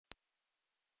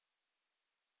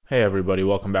Hey everybody,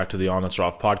 welcome back to the On That's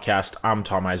Off podcast. I'm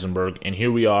Tom Eisenberg, and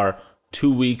here we are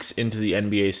 2 weeks into the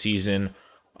NBA season.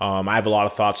 I have a lot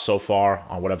of thoughts so far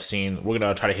on what I've seen. We're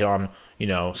going to try to hit on,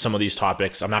 some of these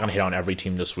topics. I'm not going to hit on every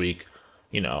team this week.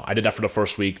 I did that for the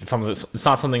first week. It's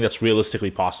not something that's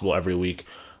realistically possible every week,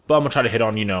 but I'm going to try to hit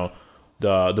on,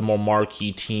 the more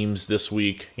marquee teams this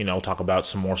week. Talk about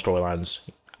some more storylines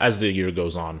as the year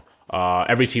goes on.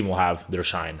 Every team will have their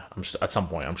shine at some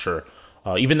point, I'm sure.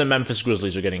 Even the Memphis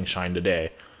Grizzlies are getting shine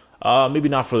today. Maybe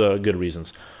not for the good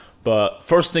reasons. But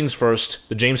first things first,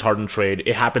 the James Harden trade.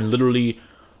 It happened literally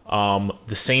the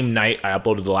same night I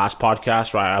uploaded the last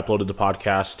podcast. Right, I uploaded the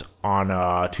podcast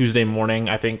on Tuesday morning,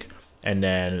 I think. And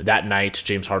then that night,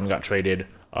 James Harden got traded.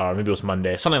 Maybe it was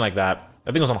Monday, something like that.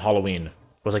 I think it was on Halloween.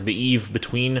 It was like the eve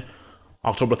between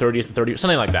October 30th and 30th,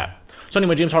 something like that. So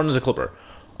anyway, James Harden is a Clipper.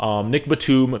 Nick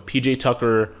Batum, PJ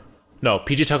Tucker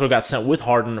got sent with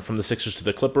Harden from the Sixers to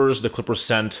the Clippers. The Clippers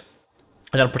sent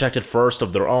an unprotected first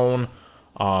of their own,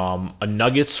 a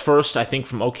Nuggets first, I think,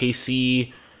 from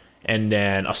OKC, and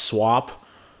then a swap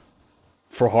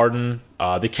for Harden.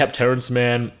 They kept Terrence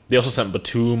Mann. They also sent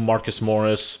Batum, Marcus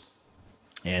Morris,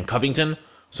 and Covington.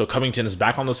 So Covington is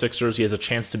back on the Sixers. He has a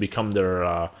chance to become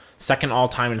their second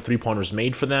all-time in three-pointers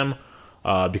made for them.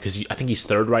 Because I think he's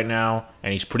third right now,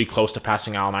 and he's pretty close to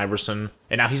passing Allen Iverson.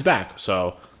 And now he's back,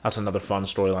 so that's another fun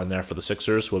storyline there for the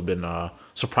Sixers, who have been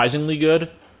surprisingly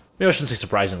good. Maybe I shouldn't say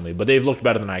surprisingly, but they've looked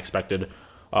better than I expected.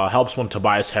 Helps when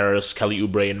Tobias Harris, Kelly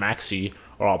Oubre, and Maxey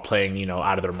are all playing,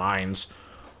 out of their minds.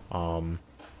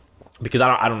 Because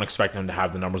I don't expect them to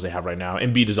have the numbers they have right now.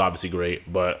 Embiid is obviously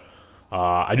great, but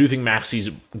I do think Maxey's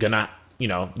gonna.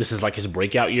 This is like his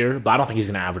breakout year, but I don't think he's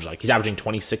going to average he's averaging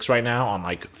 26 right now on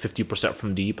 50%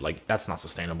 from deep. That's not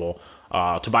sustainable.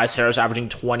 Tobias Harris averaging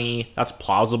 20, that's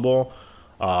plausible.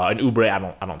 And Oubre,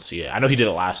 I don't see it. I know he did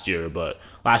it last year, but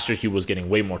last year he was getting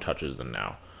way more touches than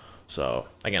now. So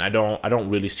again, I don't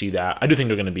really see that. I do think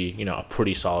they're going to be, a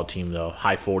pretty solid team though.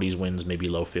 High 40s wins, maybe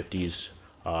low 50s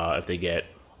if they get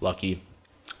lucky.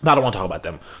 But I don't want to talk about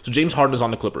them. So James Harden is on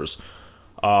the Clippers.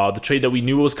 The trade that we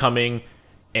knew was coming,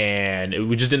 and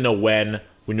we just didn't know when.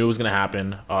 We knew it was going to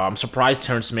happen. I'm surprised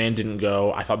Terrence Mann didn't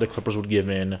go. I thought the Clippers would give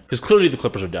in. Because clearly the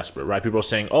Clippers are desperate, right? People are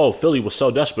saying, oh, Philly was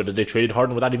so desperate that they traded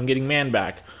Harden without even getting Mann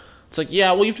back. It's like,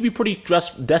 yeah, well, you have to be pretty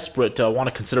desperate to want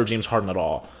to consider James Harden at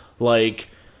all.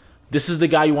 This is the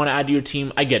guy you want to add to your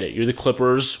team. I get it. You're the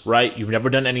Clippers, right? You've never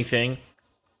done anything.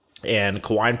 And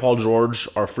Kawhi and Paul George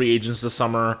are free agents this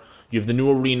summer. You have the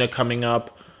new arena coming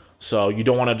up. So you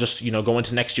don't want to just, go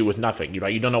into next year with nothing,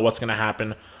 right? You don't know what's going to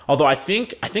happen. Although I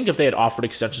think if they had offered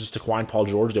extensions to Kawhi and Paul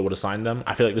George, they would have signed them.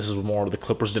 I feel like this is more the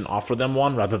Clippers didn't offer them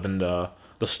one rather than the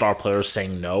star players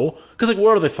saying no. Because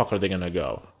where the fuck are they going to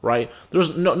go, right?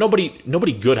 There's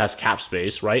nobody good has cap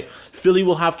space, right? Philly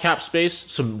will have cap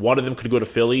space, so one of them could go to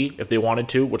Philly if they wanted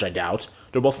to, which I doubt.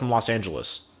 They're both from Los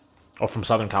Angeles or from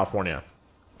Southern California.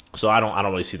 So I don't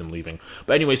really see them leaving.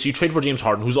 But anyway, so you trade for James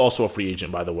Harden, who's also a free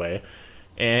agent, by the way.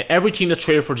 And every team that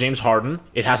traded for James Harden,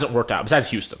 it hasn't worked out, besides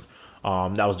Houston.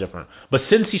 That was different. But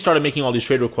since he started making all these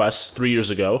trade requests 3 years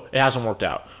ago, it hasn't worked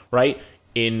out, right?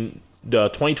 In the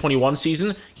 2021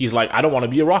 season, he's like, I don't want to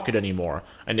be a Rocket anymore.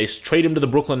 And they trade him to the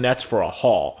Brooklyn Nets for a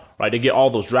haul, right? They get all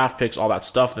those draft picks, all that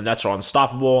stuff. The Nets are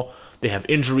unstoppable. They have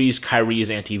injuries. Kyrie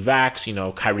is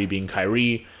anti-vax, Kyrie being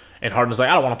Kyrie. And Harden's like,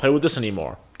 I don't want to play with this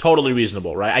anymore. Totally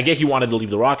reasonable, right? I get he wanted to leave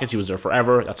the Rockets. He was there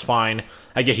forever. That's fine.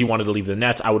 I get he wanted to leave the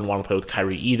Nets. I wouldn't want to play with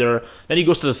Kyrie either. Then he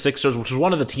goes to the Sixers, which was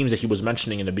one of the teams that he was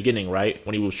mentioning in the beginning, right?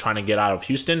 When he was trying to get out of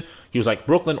Houston, he was like,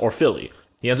 Brooklyn or Philly.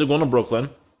 He ends up going to Brooklyn.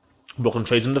 Brooklyn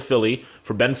trades him to Philly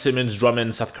for Ben Simmons,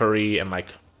 Drummond, Seth Curry, and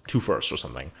 2 firsts or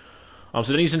something.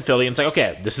 So then he's in Philly, and it's like,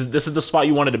 okay, this is the spot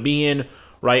you wanted to be in,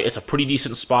 right? It's a pretty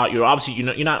decent spot. You're obviously,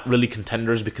 you're not really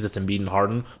contenders because it's Embiid and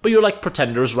Harden, but you're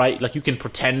pretenders, right? You can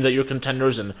pretend that you're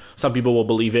contenders, and some people will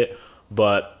believe it,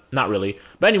 but not really.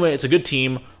 But anyway, it's a good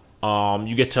team.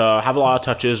 You get to have a lot of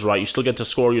touches, right? You still get to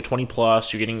score your 20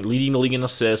 plus. You're leading the league in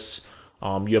assists.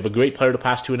 You have a great player to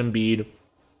pass to in Embiid.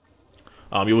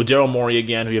 You're with Daryl Morey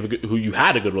again, who you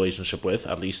had a good relationship with,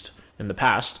 at least in the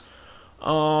past.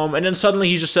 And then suddenly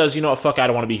he just says, fuck, I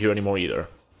don't want to be here anymore either.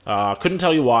 Couldn't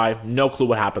tell you why. No clue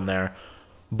what happened there.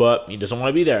 But he doesn't want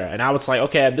to be there. And now it's like,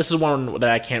 okay, this is one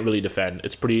that I can't really defend.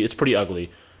 It's pretty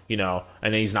ugly, and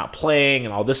then he's not playing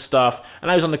and all this stuff. And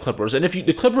now he's on the Clippers. And if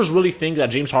the Clippers really think that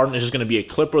James Harden is just going to be a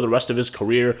Clipper the rest of his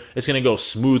career, it's going to go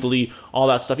smoothly, all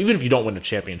that stuff, even if you don't win a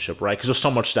championship, right? Because there's so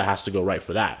much that has to go right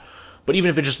for that. But even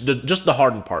if it's just the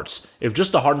Harden parts, if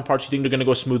just the Harden parts you think they're going to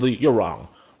go smoothly, you're wrong,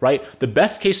 right? The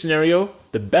best case scenario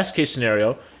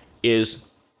is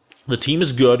the team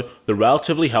is good, they're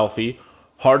relatively healthy,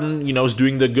 Harden, is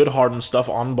doing the good Harden stuff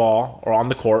on ball or on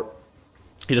the court.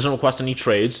 He doesn't request any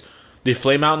trades. They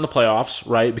flame out in the playoffs,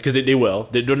 right? Because they will.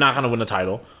 They're not going to win the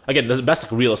title. Again, the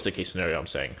best realistic case scenario, I'm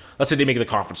saying. Let's say they make the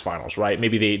conference finals, right?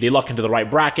 Maybe they luck into the right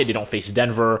bracket. They don't face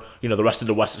Denver. The rest of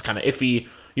the West is kind of iffy.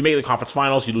 You make the conference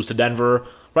finals. You lose to Denver,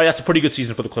 right? That's a pretty good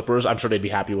season for the Clippers. I'm sure they'd be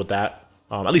happy with that,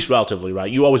 at least relatively,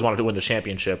 right? You always wanted to win the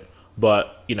championship,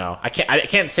 but I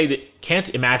can't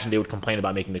imagine they would complain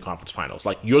about making the conference finals.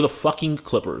 Like, you're the fucking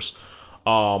Clippers.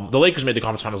 The Lakers made the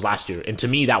conference finals last year, and to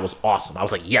me that was awesome. I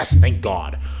was like, yes, thank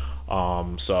God.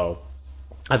 So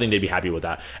I think they'd be happy with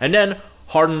that. And then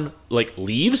Harden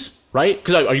leaves, right?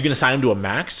 Because are you going to sign him to a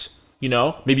max?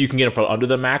 Maybe you can get him for under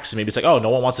the max. Maybe it's like, oh, no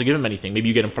one wants to give him anything. Maybe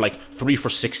you get him for 3 for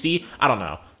 $60. I don't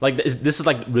know. This is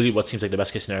really what seems like the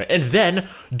best case scenario. And then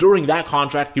during that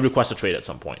contract, he requests a trade at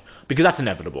some point because that's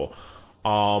inevitable.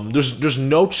 There's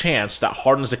no chance that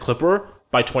Harden is a Clipper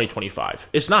by 2025.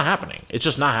 It's not happening. It's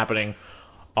just not happening.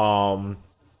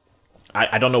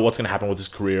 I don't know what's going to happen with his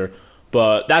career.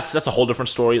 But that's a whole different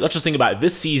story. Let's just think about it.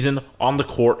 This season on the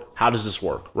court, how does this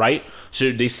work, right?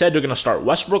 So they said they're going to start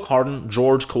Westbrook, Harden,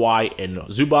 George, Kawhi, and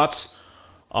Zubats.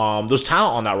 There's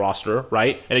talent on that roster,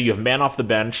 right? And then you have Man off the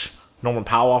bench, Norman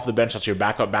Powell off the bench. That's your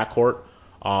backup backcourt.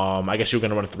 I guess you're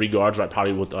going to run 3 guards, right?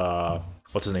 Probably with,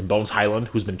 what's his name? Bones Highland,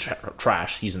 who's been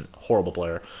trash. He's a horrible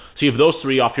player. So you have those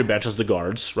 3 off your bench as the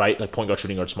guards, right? Like point guard,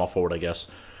 shooting guard, small forward, I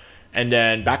guess. And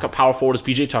then backup power forward is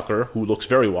PJ Tucker, who looks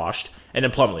very washed. And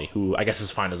then Plumlee, who I guess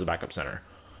is fine as a backup center.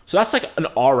 So that's an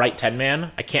all right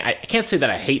 10-man. I can't say that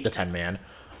I hate the 10-man.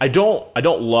 I don't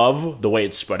love the way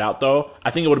it's spread out though.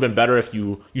 I think it would have been better if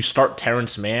you start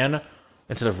Terrence Mann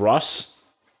instead of Russ,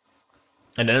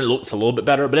 and then it looks a little bit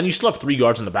better. But then you still have 3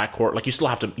 guards in the backcourt. You still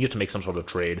have to make some sort of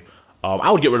trade.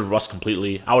 I would get rid of Russ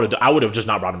completely. I would have just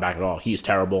not brought him back at all. He's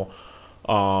terrible.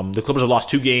 The Clippers have lost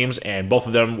 2 games, and both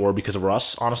of them were because of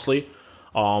Russ, honestly.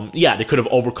 They could have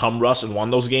overcome Russ and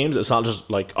won those games. It's not just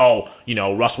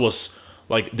Russ was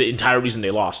the entire reason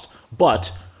they lost.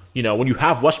 But, when you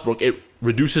have Westbrook, it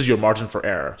reduces your margin for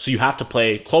error. So you have to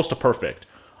play close to perfect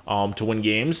to win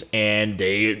games, and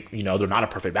they're not a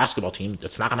perfect basketball team.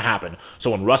 It's not going to happen.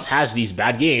 So when Russ has these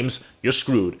bad games, you're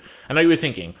screwed. I know you were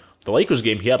thinking, the Lakers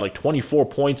game, he had 24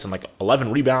 points and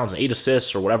 11 rebounds and 8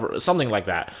 assists or whatever, something like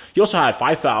that. He also had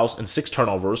 5 fouls and 6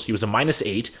 turnovers. He was a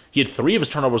 -8. He had 3 of his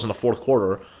turnovers in the fourth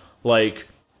quarter.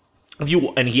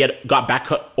 And he had got back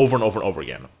cut over and over and over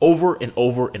again. Over and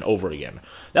over and over again.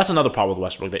 That's another problem with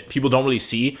Westbrook that people don't really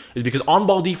see, is because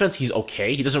on-ball defense, he's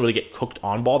okay. He doesn't really get cooked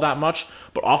on-ball that much.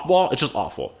 But off-ball, it's just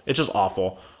awful. It's just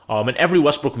awful. And every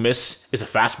Westbrook miss is a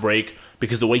fast break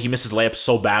because the way he misses layups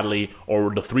so badly, or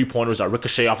the 3-pointers that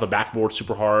ricochet off the backboard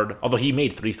super hard. Although he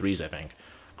made 3 threes, I think.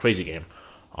 Crazy game.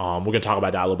 We're going to talk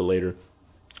about that a little bit later.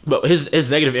 But his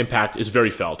negative impact is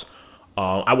very felt.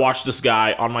 I watched this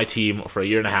guy on my team for a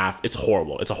year and a half. It's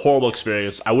horrible. It's a horrible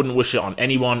experience. I wouldn't wish it on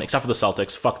anyone except for the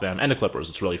Celtics. Fuck them. And the Clippers.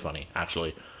 It's really funny,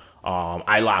 actually.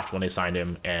 I laughed when they signed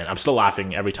him, and I'm still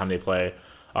laughing every time they play.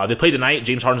 They play tonight.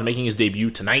 James Harden's making his debut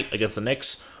tonight against the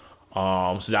Knicks.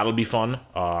 So that'll be fun.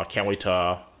 Can't wait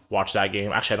to watch that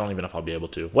game. Actually, I don't even know if I'll be able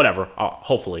to. Whatever.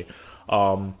 Hopefully.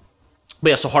 But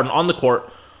yeah, so Harden on the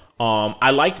court.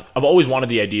 I've always wanted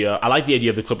the idea. I like the idea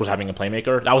of the Clippers having a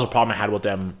playmaker. That was a problem I had with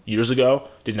them years ago.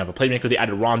 Didn't have a playmaker. They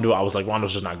added Rondo. I was like,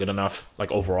 Rondo's just not good enough,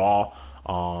 overall.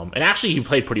 And actually, he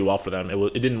played pretty well for them.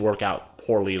 It didn't work out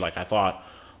poorly like I thought.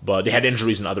 But they had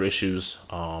injuries and other issues.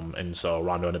 And so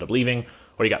Rondo ended up leaving,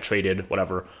 or he got traded,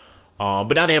 whatever.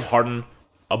 But now they have Harden.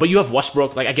 But you have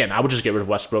Westbrook. Again, I would just get rid of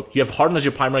Westbrook. You have Harden as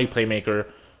your primary playmaker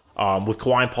with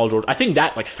Kawhi and Paul George. I think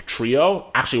that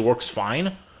trio actually works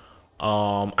fine.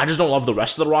 I just don't love the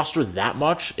rest of the roster that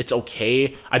much. It's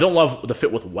okay. I don't love the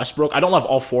fit with Westbrook. I don't love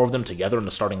all 4 of them together in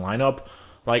the starting lineup.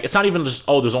 It's not even just,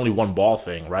 there's only one ball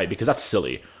thing, right? Because that's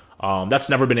silly. That's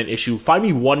never been an issue. Find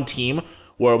me one team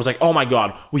where it was oh my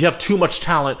God, we have too much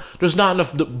talent. There's not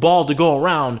enough ball to go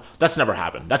around. That's never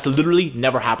happened. That's literally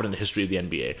never happened in the history of the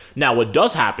NBA. Now, what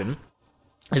does happen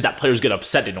is that players get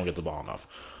upset they don't get the ball enough.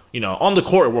 On the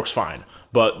court, it works fine.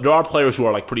 But there are players who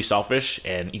are pretty selfish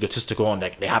and egotistical, and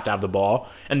they have to have the ball.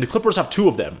 And the Clippers have 2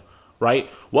 of them, right?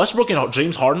 Westbrook and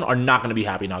James Harden are not going to be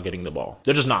happy not getting the ball.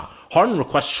 They're just not. Harden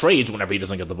requests trades whenever he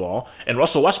doesn't get the ball. And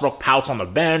Russell Westbrook pouts on the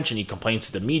bench and he complains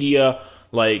to the media.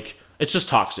 It's just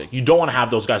toxic. You don't want to have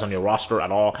those guys on your roster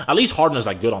at all. At least Harden is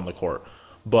good on the court.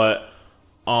 But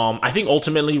I think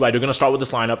ultimately, right, they're going to start with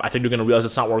this lineup. I think they're going to realize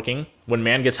it's not working. When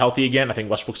Man gets healthy again, I think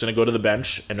Westbrook's going to go to the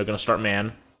bench and they're going to start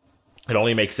Man. It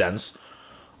only makes sense.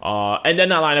 And then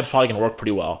that lineup's probably going to work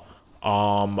pretty well.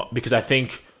 Because I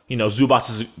think, Zubats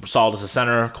is solid as a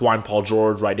center. Kawhi and Paul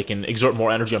George, right? They can exert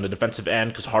more energy on the defensive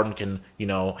end because Harden can,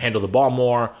 handle the ball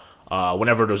more.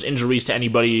 Whenever there's injuries to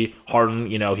anybody, Harden,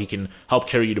 he can help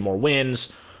carry you to more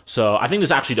wins. So I think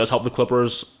this actually does help the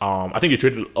Clippers. I think they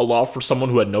traded a lot for someone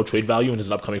who had no trade value and is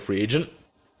an upcoming free agent.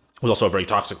 Who's also a very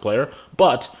toxic player,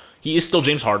 but he is still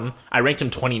James Harden. I ranked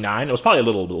him 29. It was probably a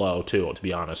little low too, to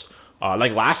be honest.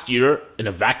 Like last year in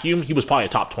a vacuum, he was probably a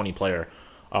top 20 player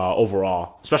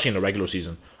overall, especially in the regular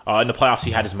season. In the playoffs,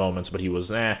 he had his moments, but he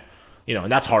was and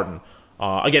that's Harden.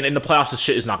 Again, in the playoffs, this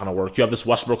shit is not going to work. You have this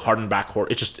Westbrook-Harden backcourt.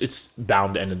 It's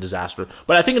bound to end in disaster.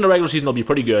 But I think in the regular season, they'll be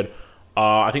pretty good.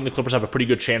 I think the Clippers have a pretty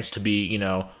good chance to be,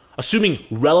 assuming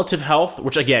relative health,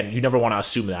 which again, you never want to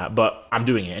assume that, but I'm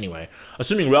doing it anyway.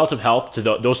 Assuming relative health to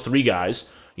those three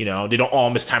guys, they don't all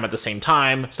miss time at the same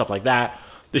time, stuff like that.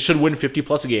 They should win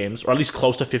 50-plus games, or at least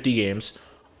close to 50 games.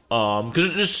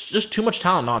 Because there's just too much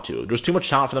talent not to. There's too much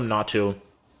talent for them not to.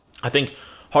 I think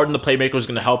Harden, the playmaker, is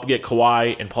going to help get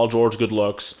Kawhi and Paul George good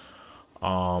looks.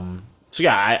 So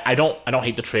yeah, I don't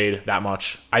hate the trade that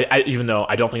much. I even though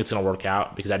I don't think it's going to work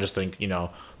out because I just think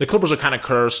the Clippers are kind of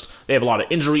cursed. They have a lot of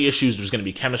injury issues. There's going to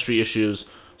be chemistry issues.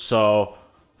 So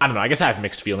I don't know. I guess I have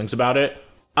mixed feelings about it.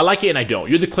 I like it and I don't.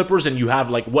 You're the Clippers and you have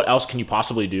what else can you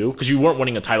possibly do? Because you weren't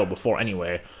winning a title before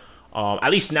anyway. At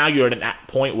least now you're at a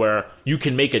point where you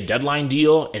can make a deadline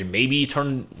deal and maybe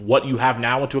turn what you have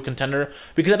now into a contender.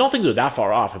 Because I don't think they're that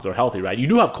far off if they're healthy, right? You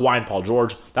do have Kawhi and Paul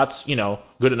George. That's,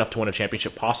 good enough to win a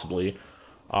championship possibly.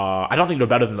 I don't think they're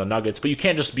better than the Nuggets, but you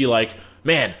can't just be like,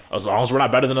 man, as long as we're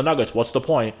not better than the Nuggets, what's the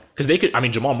point? Because they could,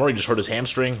 Jamal Murray just hurt his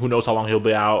hamstring. Who knows how long he'll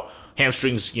be out?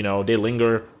 Hamstrings, they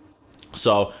linger.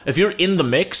 So if you're in the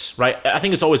mix, right, I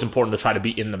think it's always important to try to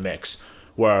be in the mix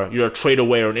where you're a trade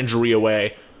away or an injury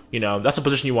away. That's a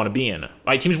position you want to be in.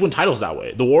 Right? Teams win titles that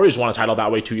way. The Warriors won a title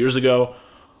that way 2 years ago.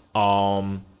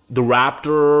 The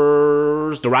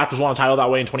Raptors won a title that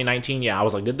way in 2019. Yeah, I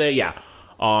was like, did they? Yeah.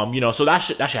 So that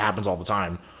shit happens all the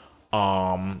time.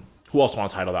 Who else won a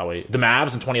title that way? The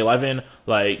Mavs in 2011.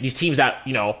 Like these teams that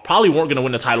probably weren't going to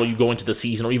win the title. You go into the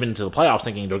season or even into the playoffs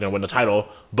thinking they're going to win the title,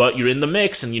 but you're in the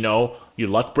mix and your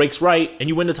luck breaks right and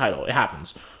you win the title. It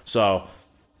happens. So.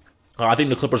 I think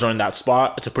the Clippers are in that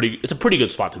spot. It's a pretty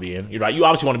good spot to be in. You're right. You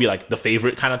obviously want to be like the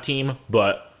favorite kind of team,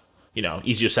 but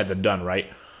easier said than done,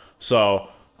 right? So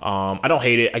I don't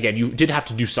hate it. Again, you did have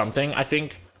to do something. I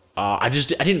think I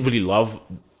didn't really love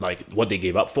what they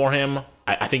gave up for him.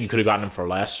 I think you could have gotten him for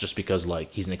less just because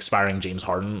he's an expiring James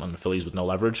Harden on the Phillies with no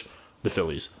leverage. The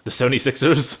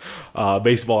 76ers,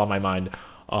 baseball on my mind.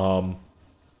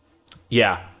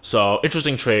 Yeah, so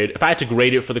interesting trade. If I had to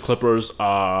grade it for the Clippers,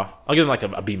 I'll give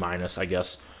them a B minus, I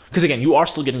guess. Because again, you are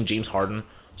still getting James Harden,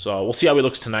 so we'll see how he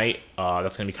looks tonight.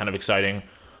 That's going to be kind of exciting.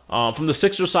 From the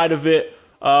Sixers side of it,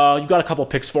 you got a couple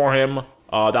picks for him.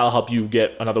 That'll help you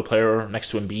get another player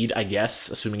next to Embiid, I guess,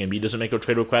 assuming Embiid doesn't make a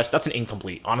trade request. That's an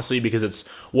incomplete, honestly, because it's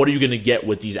what are you going to get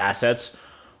with these assets?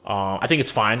 I think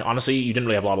it's fine. Honestly, you didn't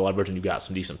really have a lot of leverage, and you got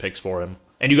some decent picks for him.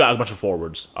 And you got a bunch of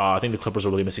forwards. I think the Clippers are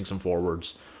really missing some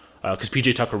forwards. Because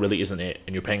PJ Tucker really isn't it,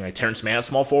 and you're paying Terrence Mann at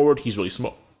small forward. He's really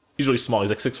small. He's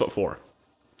 6'4".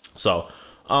 So,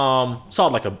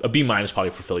 solid a B minus probably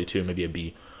for Philly too, maybe a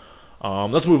B.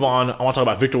 Let's move on. I want to talk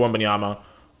about Victor Wembanyama.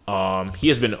 He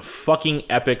has been fucking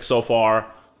epic so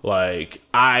far.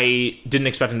 I didn't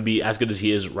expect him to be as good as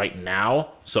he is right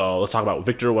now. So let's talk about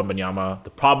Victor Wembanyama,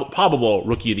 the probable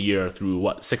rookie of the year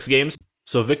through 6 games.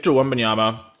 So Victor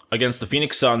Wembanyama against the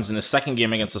Phoenix Suns in his second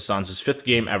game against the Suns, his 5th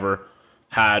game ever.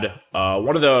 Had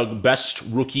one of the best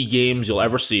rookie games you'll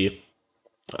ever see.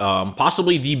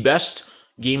 Possibly the best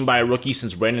game by a rookie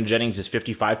since Brandon Jennings'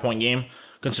 55-point game,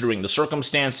 considering the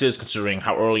circumstances, considering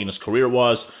how early in his career it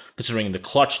was, considering the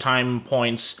clutch time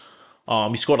points.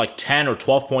 He scored 10 or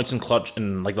 12 points in clutch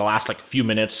in the last few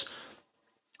minutes.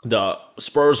 The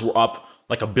Spurs were up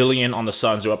 $1 billion on the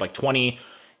Suns. They were up 20,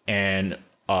 and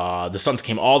the Suns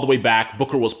came all the way back.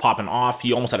 Booker was popping off.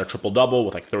 He almost had a triple-double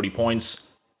with 30 points.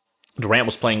 Durant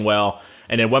was playing well,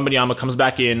 and then Wembanyama comes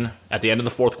back in at the end of the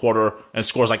fourth quarter and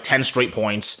scores 10 straight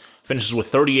points, finishes with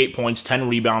 38 points, 10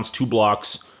 rebounds, 2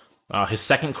 blocks, his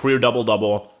second career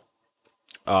double-double,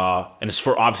 and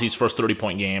obviously his first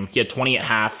 30-point game. He had 20 at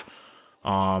half.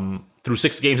 Through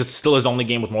 6 games, it's still his only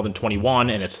game with more than 21,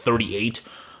 and it's 38.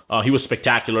 He was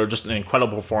spectacular, just an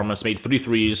incredible performance, made 3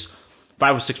 threes,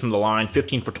 5 of 6 from the line,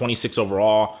 15 for 26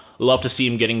 overall. Love to see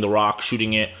him getting the rock,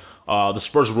 shooting it. The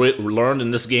Spurs learned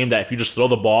in this game that if you just throw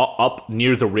the ball up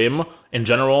near the rim, in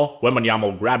general, Wembanyama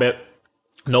will grab it.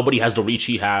 Nobody has the reach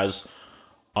he has.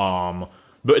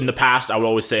 But in the past, I would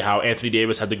always say how Anthony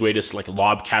Davis had the greatest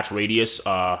lob catch radius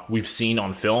we've seen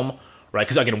on film, right?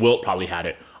 Because again, Wilt probably had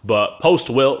it. But post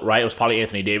Wilt, right, it was probably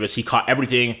Anthony Davis. He caught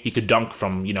everything. He could dunk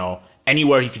from,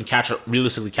 anywhere he can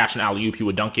realistically catch an alley-oop, he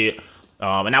would dunk it.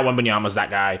 And now Wembanyama's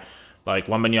that guy. Like,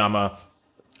 Wembanyama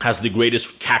has the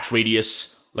greatest catch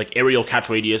radius, like aerial catch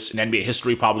radius in NBA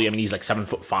history, probably. I mean, he's like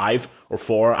 7'5" or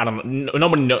 4. I don't know.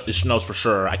 Nobody knows for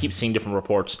sure. I keep seeing different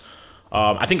reports.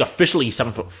 I think officially he's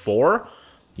 7'4".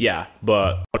 Yeah,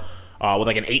 but with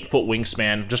like an 8-foot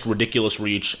wingspan, just ridiculous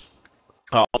reach.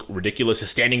 Ridiculous. His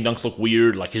standing dunks look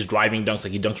weird. Like his driving dunks,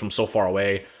 like he dunks from so far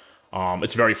away.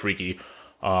 It's very freaky.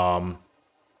 And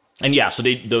yeah, so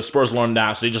the Spurs learned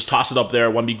that. So they just toss it up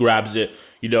there. Wemby grabs it,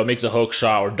 makes a hook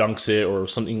shot or dunks it or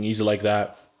something easy like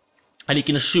that. And he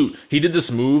can shoot. He did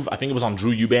this move, I think it was on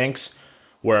Drew Eubanks,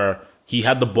 where he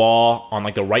had the ball on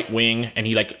like the right wing and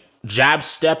he like jab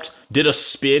stepped, did a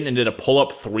spin and did a pull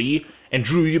up 3. And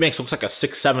Drew Eubanks looks like a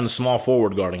 6'7" small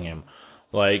forward guarding him.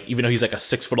 Like, even though he's like a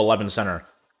 6'11" center.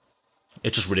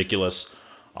 It's just ridiculous.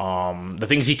 The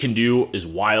things he can do is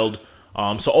wild.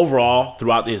 So overall,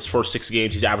 throughout his first 6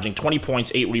 games, he's averaging 20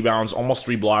 points, 8 rebounds, almost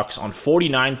 3 blocks on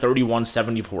 49, 31,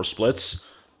 74 splits,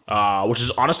 which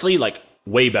is honestly like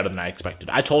way better than I expected.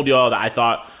 I told y'all that I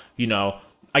thought,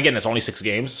 again, it's only 6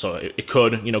 games, so it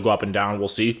could, go up and down. We'll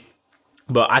see.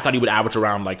 But I thought he would average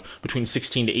around like between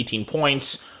 16 to 18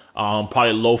 points,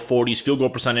 probably low 40s field goal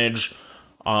percentage,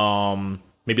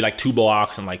 maybe like 2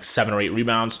 blocks and like 7 or 8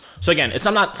 rebounds. So again, it's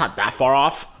not that far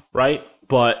off, right?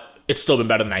 But it's still been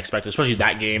better than I expected, especially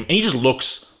that game. And he just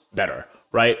looks better,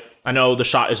 right? I know the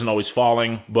shot isn't always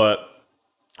falling, but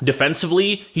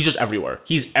defensively, he's just everywhere.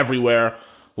 He's everywhere.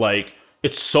 Like,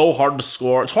 it's so hard to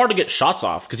score. It's hard to get shots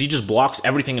off because he just blocks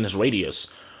everything in his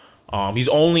radius. He's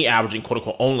only averaging, quote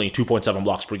unquote, only 2.7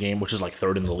 blocks per game, which is like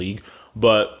 3rd in the league.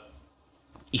 But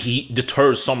he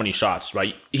deters so many shots,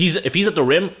 right? If he's at the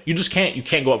rim, you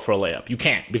can't go up for a layup. You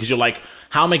can't, because you're like,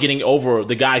 how am I getting over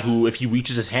the guy who, if he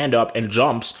reaches his hand up and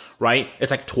jumps, right, it's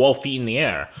like 12 feet in the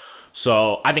air.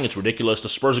 So I think it's ridiculous. The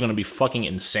Spurs are going to be fucking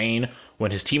insane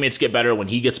when his teammates get better, when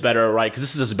he gets better, right? Because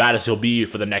this is as bad as he'll be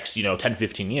for the next, 10,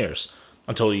 15 years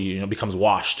until he, becomes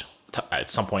washed at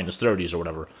some point in his 30s or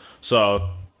whatever. So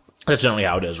that's generally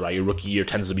how it is, right? Your rookie year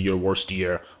tends to be your worst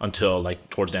year until like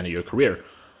towards the end of your career.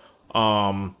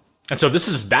 And so if this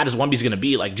is as bad as Wemby's going to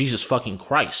be, like, Jesus fucking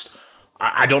Christ,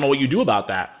 I don't know what you do about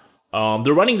that.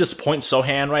 They're running this point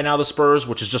Sohan right now, the Spurs,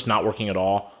 which is just not working at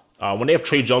all. When they have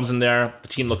Trey Jones in there, the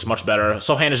team looks much better.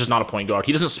 Sohan is just not a point guard.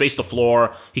 He doesn't space the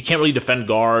floor. He can't really defend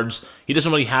guards. He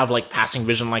doesn't really have, like, passing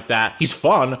vision like that. He's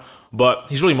fun, but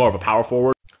he's really more of a power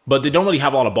forward. But they don't really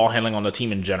have a lot of ball handling on the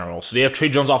team in general. So they have Trey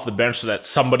Jones off the bench so that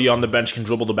somebody on the bench can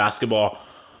dribble the basketball.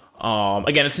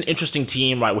 Again, it's an interesting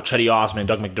team, right, with Chetty Osman,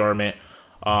 Doug McDermott.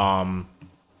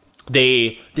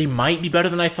 They might be better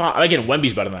than I thought. Again,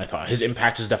 Wemby's better than I thought. His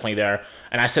impact is definitely there.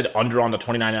 And I said under on the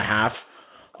 29.5.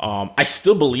 I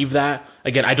still believe that.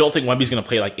 Again, I don't think Wemby's going to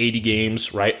play like 80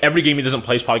 games, right? Every game he doesn't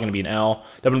play is probably going to be an L.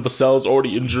 Devin Vassell's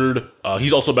already injured.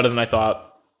 He's also better than I thought.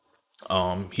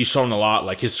 He's shown a lot.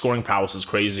 Like, his scoring prowess is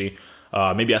crazy.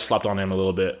 Maybe I slept on him a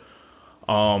little bit.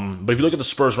 But if you look at the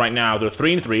Spurs right now, they're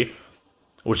 3-3.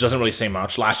 Which doesn't really say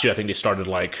much. Last year, I think they started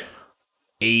like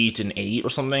 8-8 or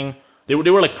something. They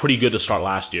were like pretty good to start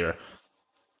last year,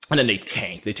 and then they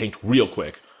tanked. They tanked real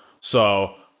quick.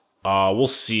 So we'll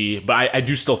see. But I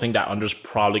do still think that under's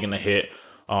probably going to hit.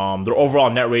 Their overall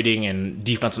net rating and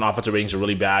defense and offensive ratings are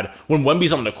really bad. When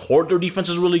Wemby's on the court, their defense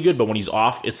is really good, but when he's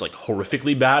off, it's like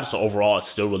horrifically bad. So overall, it's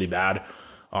still really bad.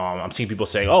 I'm seeing people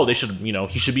saying, "Oh, they should,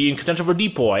 he should be in contention for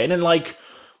DPOY," and then like,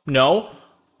 no.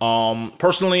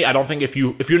 Personally, I don't think if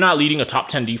you're not leading a top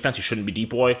 10 defense, you shouldn't be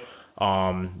DPOY.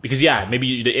 Because yeah,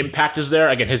 maybe the impact is there.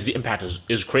 Again, the impact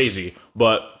is crazy,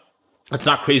 but it's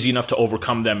not crazy enough to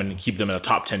overcome them and keep them in a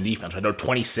top 10 defense. Right? They're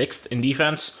 26th in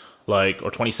defense, or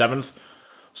 27th.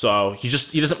 So he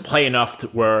doesn't play enough to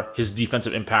where his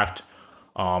defensive impact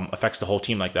affects the whole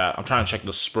team like that. I'm trying to check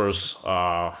the Spurs,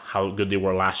 how good they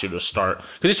were last year to start,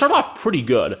 because they started off pretty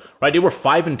good, right? They were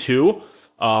 5-2.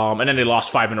 And then they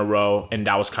lost 5 in a row, and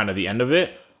that was kind of the end of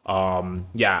it.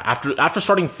 After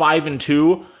starting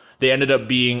 5-2, they ended up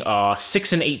being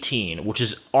 6-18, which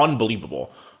is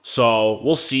unbelievable. So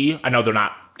we'll see. I know they're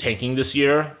not tanking this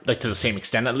year, like to the same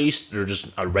extent at least. They're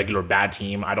just a regular bad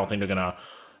team. I don't think they're gonna,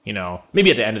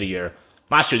 maybe at the end of the year.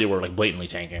 Last year they were like blatantly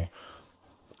tanking.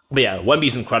 But yeah,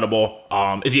 Wemby's incredible.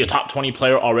 Is he a top 20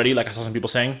 player already? Like I saw some people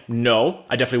saying. No,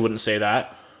 I definitely wouldn't say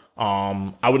that.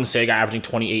 I wouldn't say a guy averaging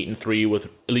 28-3 with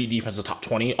elite defense is top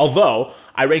 20. Although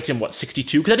I ranked him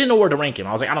 62 because I didn't know where to rank him.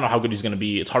 I was like, I don't know how good he's going to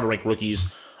be. It's hard to rank rookies.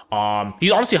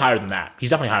 He's honestly higher than that. He's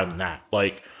definitely higher than that.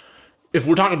 Like, if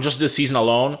we're talking just this season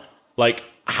alone, like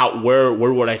where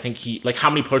would I think how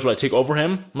many players would I take over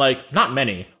him? Like, not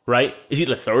many, right? Is he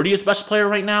the 30th best player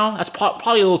right now? That's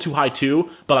probably a little too high too,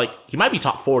 but like he might be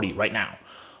top 40 right now.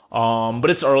 But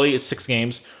it's early, it's 6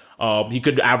 games. He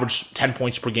could average 10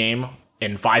 points per game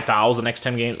and 5 fouls the next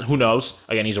 10 games. Who knows?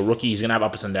 Again, he's a rookie. He's going to have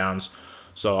ups and downs.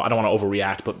 So I don't want to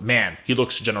overreact, but man, he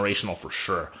looks generational for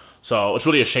sure. So it's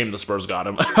really a shame the Spurs got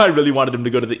him. I really wanted him to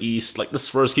go to the East. Like, the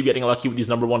Spurs keep getting lucky with these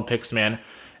number 1 picks, man.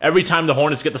 Every time the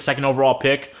Hornets get the second overall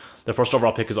pick, the first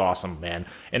overall pick is awesome, man.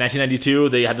 In 1992,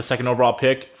 they had the second overall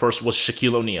pick. First was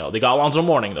Shaquille O'Neal. They got Alonzo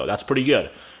Mourning, though. That's pretty good.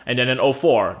 And then in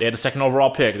 2004, they had the second overall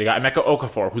pick. They got Emeka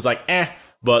Okafor, who's like,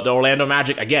 but the Orlando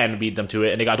Magic, again, beat them to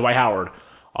it, and they got Dwight Howard.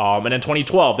 And in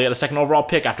 2012, they had a second overall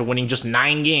pick after winning just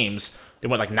 9 games. They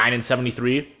went like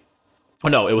 9-73. Oh,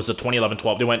 no, it was the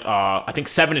 2011-12. They went, I think,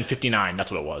 7-59.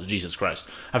 That's what it was. Jesus Christ.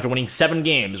 After winning 7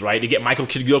 games, right, they get Michael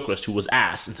Kidd-Gilchrist, who was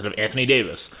ass, instead of Anthony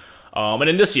Davis. And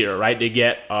then this year, right, they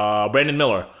get Brandon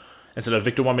Miller instead of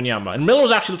Victor Wembanyama. And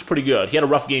Miller's actually looks pretty good. He had a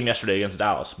rough game yesterday against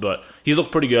Dallas, but he's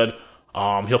looked pretty good.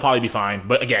 He'll probably be fine.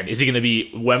 But again, is he going to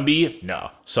be Wemby? No.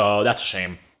 So that's a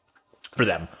shame for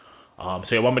them.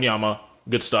 So yeah, Wembanyama,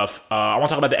 good stuff. I want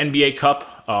to talk about the NBA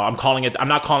Cup. I'm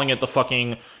not calling it the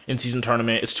fucking in-season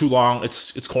tournament. It's too long.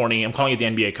 It's corny. I'm calling it the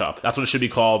NBA Cup. That's what it should be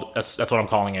called. That's what I'm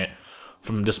calling it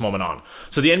from this moment on.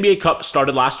 So the NBA Cup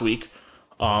started last week.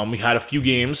 We had a few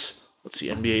games. Let's see,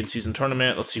 NBA in-season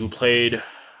tournament. Let's see who played.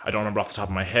 I don't remember off the top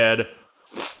of my head.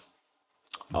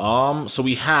 So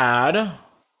we had...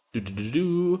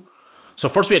 So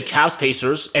first we had Cavs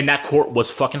Pacers, and that court was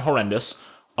fucking horrendous.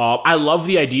 I love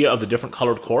the idea of the different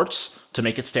colored courts to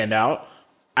make it stand out.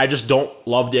 I just don't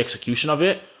love the execution of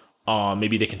it.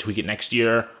 Maybe they can tweak it next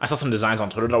year. I saw some designs on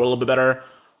Twitter that were a little bit better.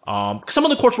 Some of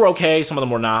the courts were okay, some of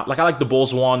them were not. Like, I like the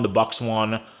Bulls one, the Bucks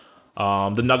one,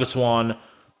 the Nuggets one.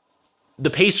 The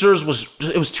Pacers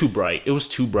it was too bright. It was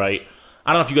too bright.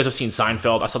 I don't know if you guys have seen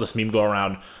Seinfeld. I saw this meme go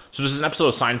around. So there's an episode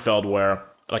of Seinfeld where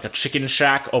like a chicken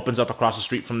shack opens up across the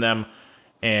street from them,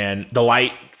 and the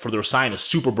light for their sign is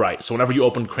super bright. So whenever you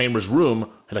opened Kramer's room,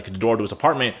 like the door to his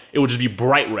apartment, it would just be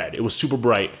bright red. It was super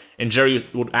bright. And Jerry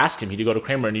would ask him, he'd go to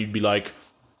Kramer and he'd be like,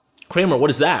 Kramer, what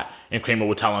is that? And Kramer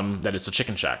would tell him that it's a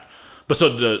chicken shack. But so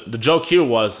the joke here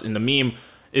was, in the meme,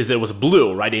 is that it was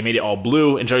blue, right? They made it all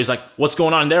blue. And Jerry's like, what's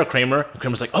going on there, Kramer? And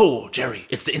Kramer's like, oh, Jerry,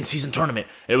 it's the in-season tournament.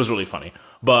 It was really funny.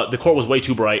 But the court was way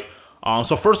too bright.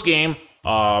 So first game,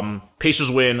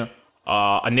 Pacers win.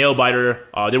 A nail-biter.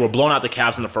 They were blown out the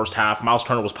Cavs in the first half. Miles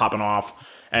Turner was popping off.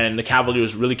 And the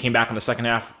Cavaliers really came back in the second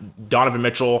half. Donovan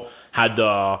Mitchell had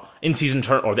the in-season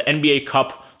or the NBA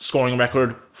Cup scoring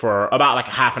record for about like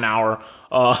a half an hour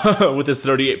with his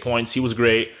 38 points. He was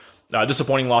great.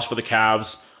 Disappointing loss for the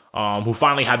Cavs, who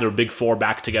finally had their big 4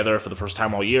 back together for the first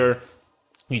time all year.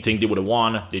 You'd think they would have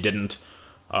won. They didn't.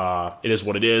 It is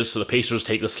what it is. So the Pacers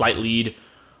take the slight lead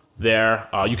there.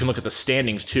 You can look at the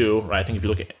standings too, right? I think if you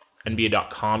look at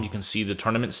NBA.com, you can see the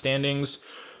tournament standings.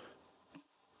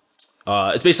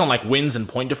 It's based on like wins and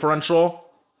point differential.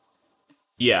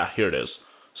 Yeah, here it is.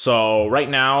 So right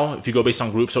now, if you go based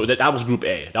on group, so that was Group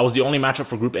A. That was the only matchup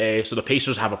for Group A. So the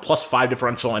Pacers have a +5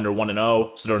 differential and they're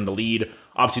 1-0, so they're in the lead.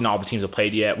 Obviously, not all the teams have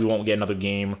played yet. We won't get another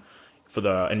game for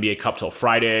the NBA Cup till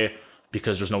Friday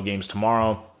because there's no games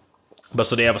tomorrow. But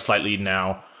so they have a slight lead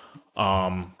now.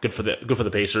 Good for the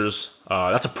Pacers.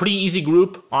 That's a pretty easy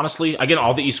group, honestly. Again,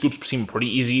 all the East groups seem pretty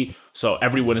easy, so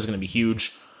every win is going to be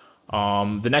huge.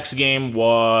 The next game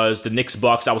was the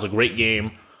Knicks-Bucks. That was a great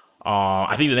game.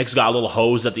 I think the Knicks got a little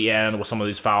hosed at the end with some of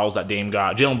these fouls that Dame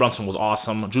got. Jalen Brunson was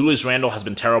awesome. Julius Randle has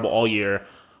been terrible all year.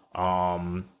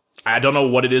 I don't know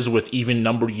what it is with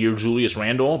even-numbered year Julius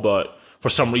Randle, but for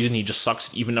some reason he just sucks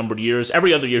at even-numbered years.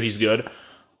 Every other year he's good.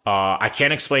 I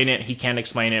can't explain it. He can't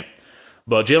explain it.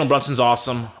 But Jalen Brunson's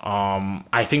awesome.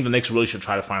 I think the Knicks really should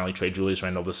try to finally trade Julius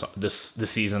Randle this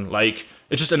season. Like,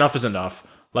 it's just enough is enough.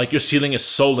 Like, your ceiling is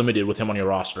so limited with him on your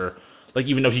roster. Like,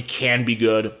 even though he can be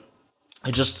good,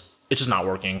 it's just not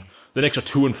working. The Knicks are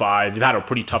 2-5. They've had a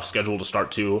pretty tough schedule to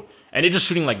start too, and they're just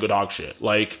shooting like good dog shit.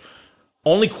 Like,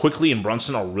 only Quickly and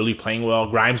Brunson are really playing well.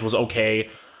 Grimes was okay,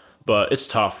 but it's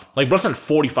tough. Like, Brunson had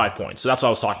 45 points, so that's what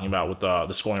I was talking about with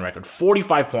the scoring record.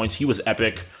 45 points. He was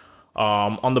epic.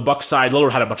 On the Bucks side,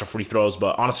 Lillard had a bunch of free throws,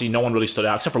 but honestly, no one really stood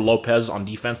out except for Lopez on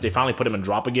defense. They finally put him in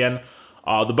drop again.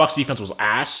 The Bucks defense was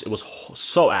ass. It was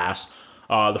so ass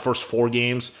the first 4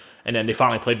 games, and then they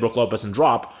finally played Brook Lopez in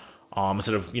drop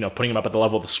instead of putting him up at the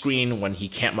level of the screen when he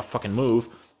can't fucking move.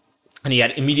 And he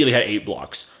immediately had 8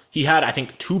 blocks. He had, I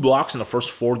think, 2 blocks in the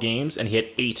first 4 games, and he had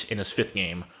 8 in his 5th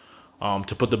game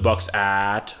to put the Bucks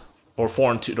at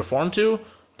 4-2. They're 4-2.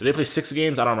 Did they play 6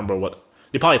 games? I don't remember what.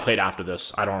 They probably played after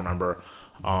this. I don't remember.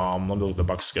 Let me look at the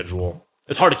Bucks schedule.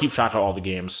 It's hard to keep track of all the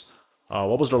games.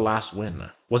 What was their last win?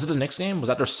 Was it the Knicks game? Was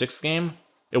that their 6th game?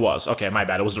 It was. Okay, my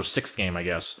bad. It was their 6th game, I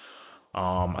guess.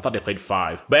 I thought they played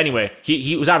 5. But anyway,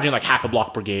 he was averaging like half a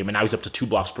block per game, and now he's up to 2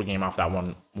 blocks per game off that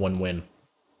one win.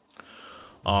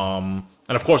 And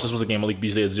of course, this was a game Malik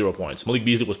Beasley had 0 points. Malik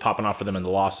Beasley was popping off for them in the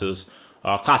losses.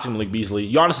 Classic Malik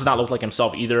Beasley. Giannis does not look like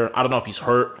himself either. I don't know if he's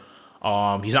hurt.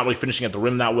 He's not really finishing at the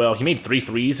rim that well. He made 3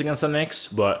 threes against the Knicks,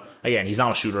 but again, he's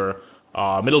not a shooter.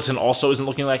 Middleton also isn't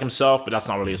looking like himself, but that's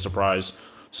not really a surprise.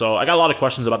 So I got a lot of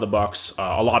questions about the Bucks.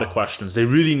 A lot of questions. They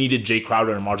really needed Jay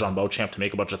Crowder and Marjon Beauchamp to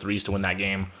make a bunch of threes to win that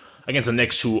game against the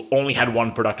Knicks, who only had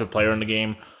one productive player in the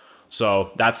game.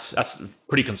 So that's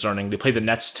pretty concerning. They play the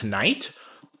Nets tonight,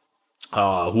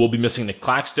 who will be missing Nick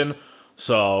Claxton.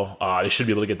 So they should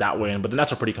be able to get that win. But the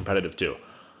Nets are pretty competitive too.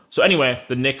 So anyway,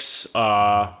 the Knicks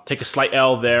take a slight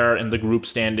L there in the group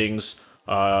standings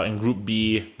in Group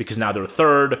B because now they're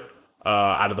 3rd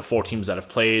out of the 4 teams that have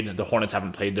played. The Hornets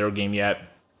haven't played their game yet.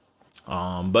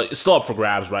 But it's still up for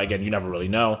grabs, right? Again, you never really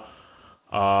know.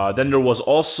 Then there was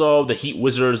also the Heat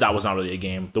Wizards. That was not really a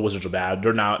game. The Wizards are bad.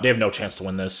 They have no chance to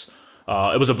win this.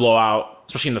 It was a blowout,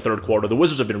 especially in the 3rd quarter. The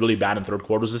Wizards have been really bad in 3rd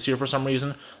quarters this year for some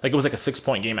reason. Like, it was like a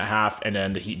 6-point game at half, and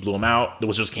then the Heat blew them out. The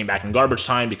Wizards came back in garbage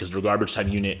time because their garbage time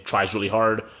unit tries really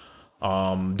hard.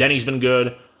 Denny's been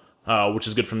good, which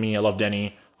is good for me. I love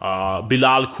Denny.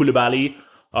 Bilal Koulibaly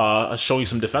showing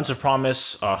some defensive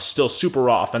promise. Still super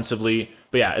raw offensively.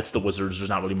 But yeah, it's the Wizards. There's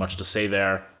not really much to say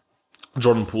there.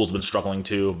 Jordan Poole's been struggling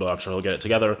too, but I'm sure he'll get it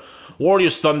together.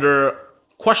 Warriors Thunder,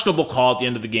 questionable call at the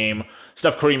end of the game.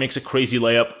 Steph Curry makes a crazy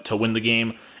layup to win the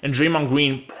game, and Draymond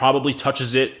Green probably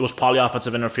touches it. It was probably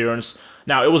offensive interference.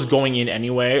 Now, it was going in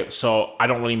anyway, so I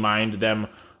don't really mind them,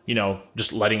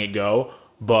 just letting it go.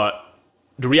 But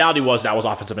the reality was that was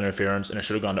offensive interference, and it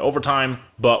should have gone to overtime.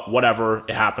 But whatever,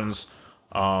 it happens.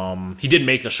 He did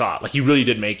make the shot. Like, he really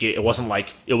did make it. It wasn't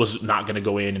like it was not going to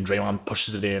go in and Draymond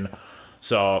pushes it in.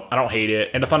 So I don't hate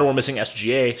it. And the Thunder were missing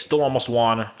SGA. Still almost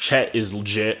won. Chet is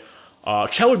legit.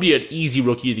 Chet would be an easy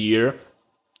rookie of the year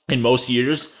in most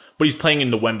years, but he's playing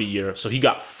in the Wemby year, so he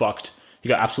got fucked. He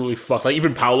got absolutely fucked. Like,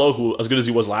 even Paolo, who, as good as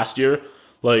he was last year,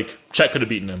 like, Chet could have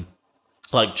beaten him.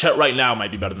 Like, Chet right now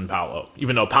might be better than Paolo.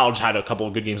 Even though Paolo's had a couple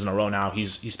of good games in a row now,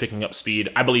 he's picking up speed.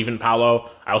 I believe in Paolo.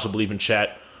 I also believe in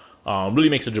Chet. Really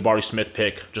makes the Jabari Smith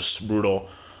pick just brutal.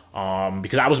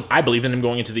 Because I believed in him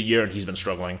going into the year, and he's been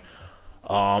struggling.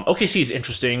 OKC is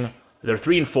interesting. They're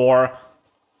 3-4.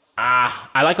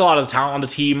 I like a lot of the talent on the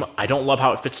team. I don't love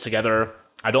how it fits together.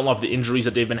 I don't love the injuries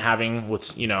that they've been having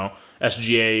with,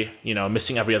 SGA,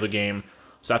 missing every other game.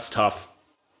 So that's tough.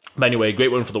 But anyway,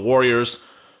 great win for the Warriors.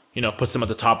 Puts them at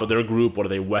the top of their group. What are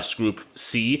they? West Group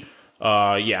C.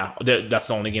 That's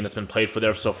the only game that's been played for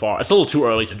there so far. It's a little too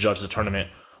early to judge the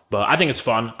tournament, but I think it's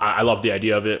fun. I love the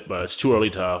idea of it, but it's too early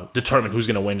to determine who's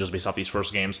going to win just based off these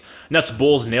first games. Nets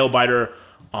Bulls nail biter.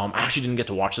 I actually didn't get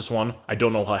to watch this one. I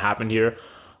don't know what happened here.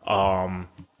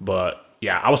 But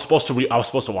yeah, I was supposed to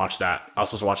watch that. I was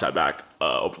supposed to watch that back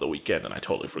over the weekend, and I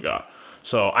totally forgot.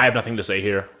 So I have nothing to say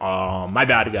here. My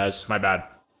bad, guys. My bad.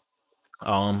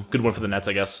 Good win for the Nets,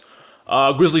 I guess.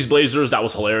 Grizzlies Blazers, that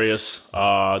was hilarious.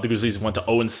 The Grizzlies went to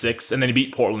 0-6, and then he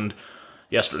beat Portland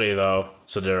yesterday, though,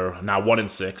 so they're now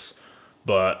 1-6.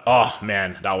 But oh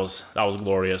man, that was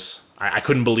glorious. I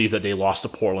couldn't believe that they lost to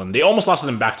Portland. They almost lost to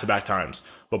them back-to-back times,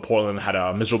 but Portland had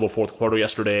a miserable 4th quarter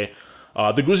yesterday.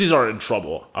 The Grizzlies are in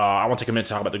trouble. I want to take a minute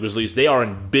to talk about the Grizzlies. They are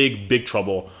in big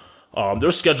trouble.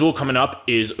 Their schedule coming up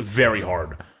is very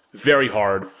hard. Very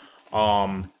hard.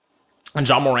 And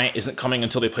Ja Morant isn't coming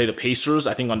until they play the Pacers,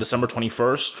 I think on December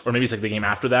 21st, or maybe it's like the game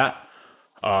after that,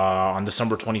 on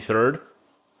December 23rd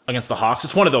against the Hawks.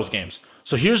 It's one of those games.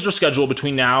 So here's their schedule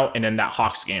between now and then that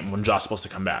Hawks game when Ja's supposed to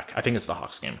come back. I think it's the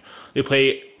Hawks game. They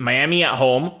play Miami at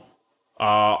home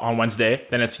on Wednesday.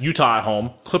 Then it's Utah at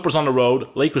home, Clippers on the road,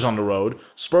 Lakers on the road,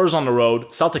 Spurs on the road,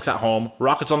 Celtics at home,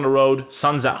 Rockets on the road,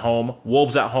 Suns at home,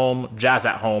 Wolves at home, Jazz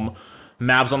at home,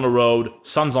 Mavs on the road,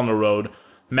 Suns on the road,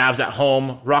 Mavs at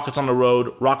home, Rockets on the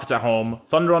road, Rockets at home,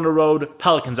 Thunder on the road,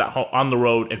 Pelicans at home on the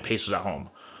road, and Pacers at home.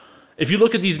 If you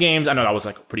look at these games, I know that was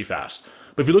like pretty fast,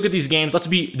 but if you look at these games, let's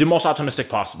be the most optimistic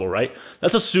possible, right?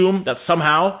 Let's assume that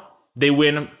somehow they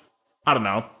win,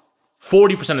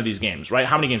 40% of these games, right?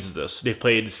 How many games is this? They've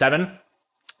played 7.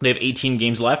 They have 18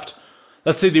 games left.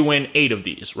 Let's say they win 8 of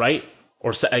these, right?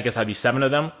 Or I guess that'd be 7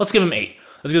 of them. Let's give them 8.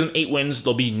 Let's give them 8 wins.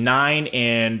 They'll be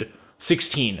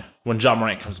 9-16 when Ja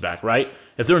Morant comes back, right?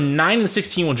 If they're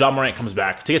 9-16 when Ja Morant comes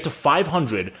back, to get to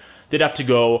 500, they'd have to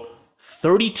go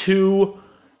 32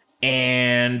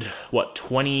 and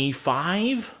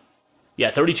 25? Yeah,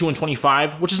 32 and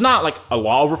 25, which is not like a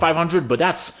lot over 500, but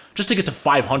that's just to get to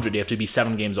 500, you have to be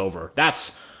 7 games over.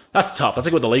 That's tough. That's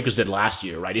like what the Lakers did last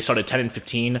year, right? They started 10 and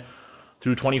 15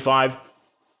 through 25,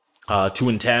 2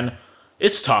 and 10.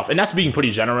 It's tough, and that's being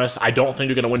pretty generous. I don't think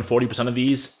they're going to win 40% of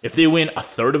these. If they win a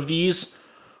third of these,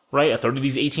 right, a third of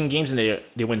these 18 games, and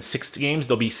they win 6 games,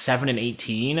 they'll be 7 and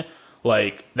 18.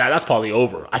 Like that's probably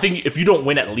over. I think if you don't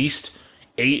win at least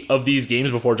 8 of these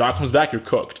games before Ja comes back, you're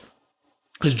cooked.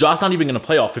 Because Ja's not even going to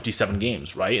play all 57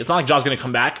 games, right? It's not like Ja's going to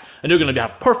come back and they're going to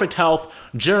have perfect health.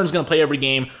 Jaren's going to play every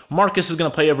game. Marcus is going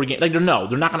to play every game. Like, they're not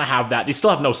going to have that. They still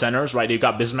have no centers, right? They've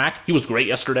got Bismack. He was great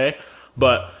yesterday.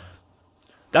 But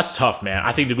that's tough, man.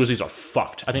 I think the Grizzlies are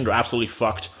fucked. I think they're absolutely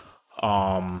fucked.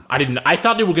 I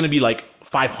thought they were going to be like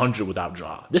 500 without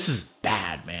Ja. This is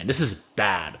bad, man. This is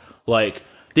bad. Like,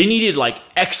 they needed like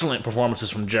excellent performances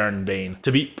from Jaren and Bane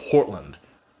to beat Portland.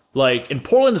 Like, and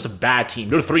Portland is a bad team.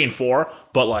 They're 3 and 4,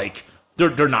 but like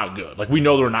they're not good. Like, we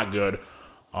know they're not good,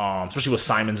 especially with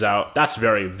Simons out. That's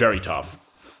very, very tough.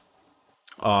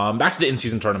 Back to the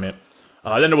in-season tournament.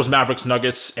 Then there was Mavericks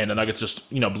Nuggets, and the Nuggets just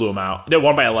blew them out. They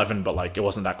won by 11, but like it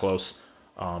wasn't that close.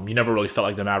 You never really felt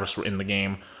like the Mavericks were in the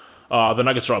game. The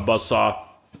Nuggets are a buzzsaw.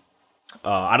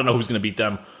 I don't know who's gonna beat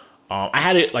them. I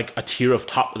had it like a tier of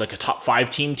a top 5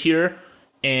 team tier.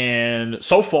 And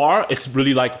so far, it's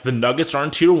really like the Nuggets are in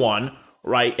tier 1,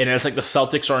 right? And it's like the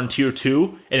Celtics are in tier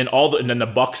 2, and then the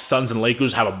Bucks, Suns, and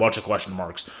Lakers have a bunch of question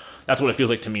marks. That's what it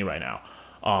feels like to me right now.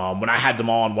 When I had them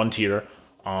all in one tier,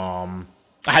 I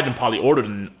had them probably ordered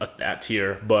in that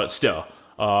tier, but still,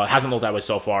 it hasn't looked that way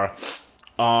so far.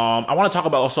 I want to talk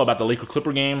also about the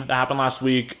Laker-Clipper game that happened last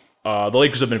week. The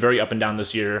Lakers have been very up and down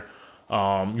this year.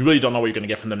 You really don't know what you're going to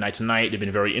get from them night to night. They've been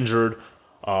very injured.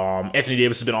 Anthony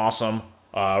Davis has been awesome.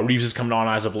 Reeves is coming on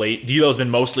as of late. D'Lo's been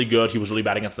mostly good. He was really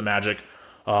bad against the Magic.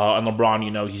 And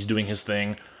LeBron, he's doing his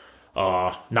thing.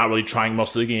 Not really trying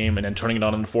most of the game and then turning it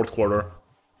on in the fourth quarter.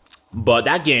 But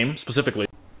that game specifically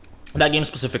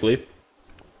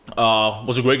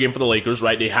was a great game for the Lakers,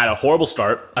 right? They had a horrible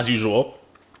start, as usual.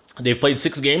 They've played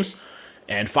 6 games,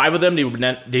 and 5 of them,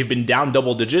 they've been down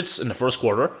double digits in the first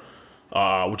quarter,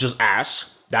 which is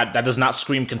ass. That does not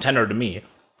scream contender to me.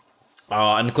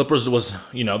 And the Clippers was,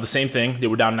 the same thing. They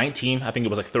were down 19. I think it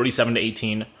was like 37 to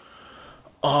 18.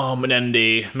 And then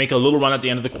they make a little run at the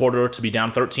end of the quarter to be down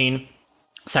 13.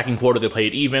 Second quarter, they play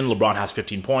it even. LeBron has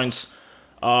 15 points.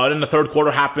 Then the third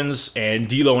quarter happens, and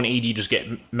D'Lo and AD just get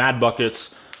mad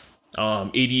buckets.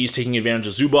 AD is taking advantage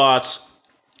of Zubats.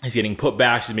 He's getting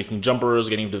putbacks. He's making jumpers,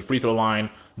 getting to the free throw line.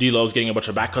 D'Lo's getting a bunch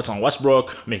of back cuts on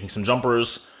Westbrook, making some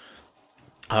jumpers.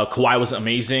 Kawhi was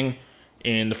amazing.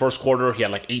 In the first quarter, he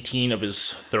had like 18 of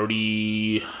his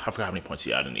 30, I forgot how many points he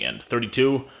had in the end,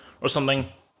 32 or something.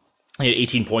 He had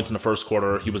 18 points in the first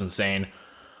quarter. He was insane.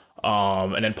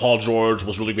 And then Paul George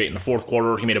was really great in the fourth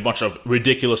quarter. He made a bunch of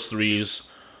ridiculous threes.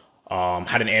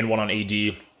 Had an and one on AD.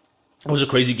 It was a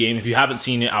crazy game. If you haven't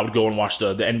seen it, I would go and watch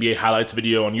the NBA highlights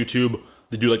video on YouTube.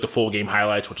 They do like the full game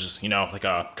highlights, which is, like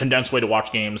a condensed way to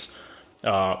watch games.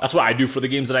 That's what I do for the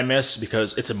games that I miss,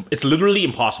 because it's literally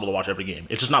impossible to watch every game.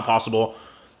 It's just not possible.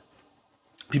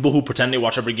 People who pretend they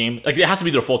watch every game, like, it has to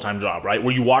be their full-time job, right?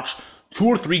 Where you watch 2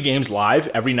 or 3 games live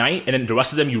every night, and then the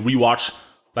rest of them you rewatch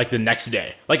like the next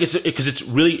day. Like, because it's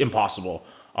really impossible.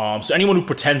 So anyone who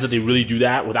pretends that they really do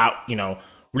that without,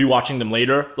 rewatching them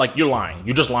later, like, you're lying.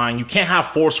 You're just lying. You can't have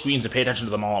 4 screens and pay attention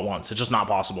to them all at once. It's just not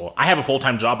possible. I have a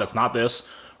full-time job that's not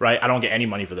this, right? I don't get any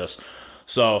money for this.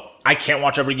 So I can't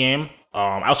watch every game.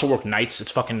 I also work nights.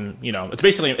 It's fucking,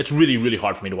 it's really, really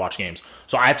hard for me to watch games.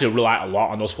 So I have to rely a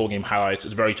lot on those full game highlights.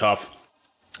 It's very tough.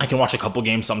 I can watch a couple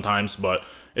games sometimes, but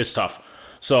it's tough.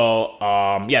 So,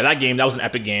 that game, that was an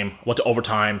epic game. Went to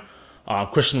overtime.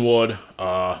 Christian Wood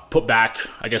put back,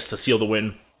 I guess, to seal the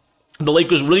win. The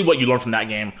Lakers, really what you learn from that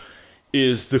game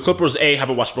is the Clippers, have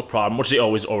a Westbrook problem, which they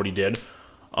always already did.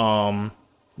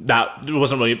 That there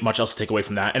wasn't really much else to take away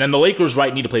from that. And then the Lakers,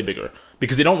 right, need to play bigger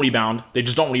because they don't rebound. They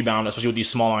just don't rebound, especially with these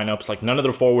small lineups. Like, none of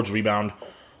their forwards rebound.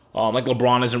 Like,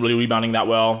 LeBron isn't really rebounding that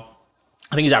well.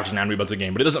 I think he's averaging 9 rebounds a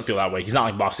game, but it doesn't feel that way. He's not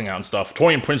like boxing out and stuff.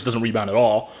 Torian Prince doesn't rebound at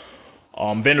all.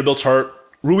 Vanderbilt's hurt.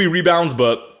 Rui rebounds,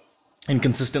 but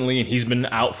inconsistently, and he's been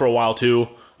out for a while too.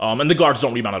 And the guards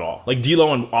don't rebound at all. Like,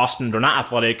 D'Lo and Austin, they're not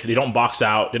athletic. They don't box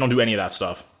out. They don't do any of that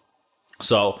stuff.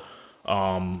 So,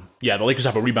 the Lakers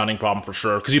have a rebounding problem for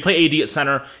sure. Because you play AD at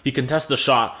center, he contests the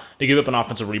shot, they give up an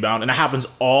offensive rebound, and that happens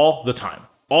all the time.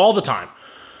 All the time.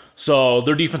 So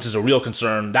their defense is a real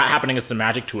concern. That happened against the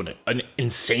Magic to an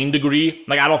insane degree.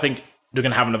 Like, I don't think they're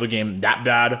going to have another game that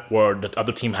bad where the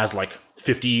other team has like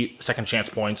 50 second chance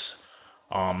points.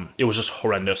 It was just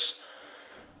horrendous.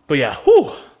 But yeah,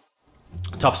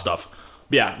 tough stuff.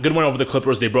 yeah, good win over the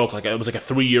Clippers. They broke it was like a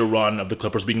 3-year run of the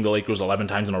Clippers beating the Lakers 11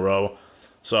 times in a row.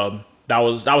 So that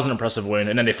was an impressive win.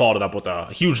 And then they followed it up with a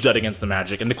huge dud against the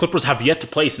Magic. And the Clippers have yet to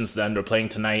play since then. They're playing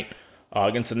tonight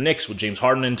against the Knicks with James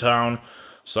Harden in town.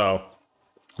 So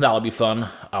that'll be fun.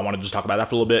 I want to just talk about that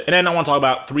for a little bit. And then I want to talk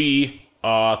about three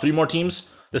more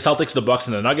teams: the Celtics, the Bucks,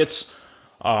 and the Nuggets.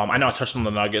 I know I touched on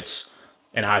the Nuggets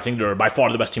and how I think they're by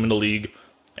far the best team in the league.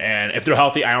 And if they're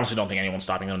healthy, I honestly don't think anyone's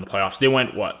stopping them in the playoffs. They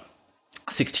went,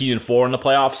 16-4 in the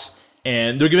playoffs.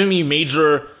 And they're giving me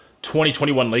major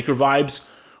 2021 Laker vibes,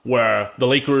 where the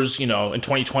Lakers, in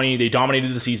 2020, they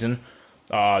dominated the season.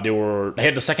 They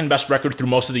had the second best record through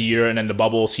most of the year, and then the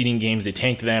bubble seeding games, they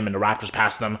tanked them, and the Raptors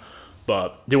passed them.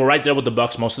 But they were right there with the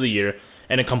Bucks most of the year.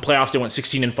 And then come playoffs, they went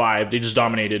 16-5. They just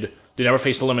dominated. They never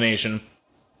faced elimination,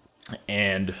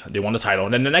 and they won the title.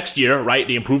 And then the next year, right,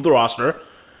 they improved the roster,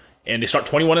 and they start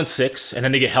 21-6, and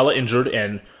then they get hella injured,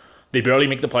 and they barely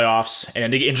make the playoffs, and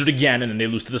then they get injured again, and then they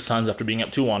lose to the Suns after being up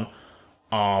 2-1.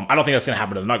 I don't think that's going to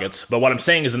happen to the Nuggets. But what I'm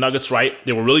saying is the Nuggets, right,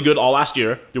 they were really good all last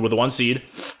year. They were the 1 seed.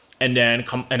 And then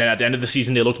at the end of the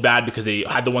season, they looked bad because they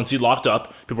had the 1 seed locked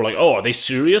up. People were like, oh, are they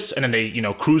serious? And then they,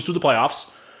 cruised through the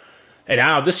playoffs. And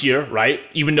now this year, right,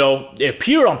 even though it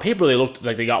appeared on paper they looked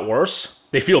like they got worse,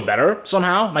 they feel better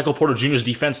somehow. Michael Porter Jr.'s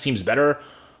defense seems better.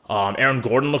 Aaron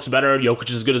Gordon looks better. Jokic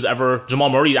is as good as ever. Jamal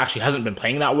Murray actually hasn't been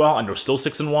playing that well, and they're still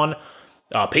 6-1.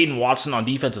 Peyton Watson on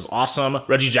defense is awesome.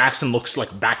 Reggie Jackson looks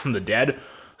like back from the dead.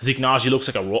 Zeke Naji looks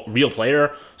like a real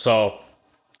player. So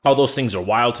all those things are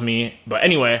wild to me. But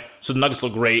anyway, so the Nuggets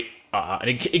look great. And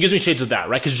it gives me shades of that,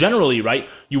 right? Because generally, right,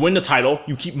 you win the title,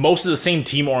 you keep most of the same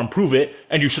team or improve it,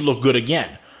 and you should look good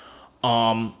again.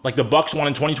 Like the Bucks won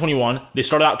in 2021. They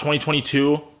started out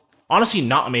 2022. Honestly,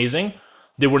 not amazing.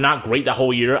 They were not great that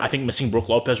whole year. I think missing Brook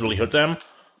Lopez really hurt them.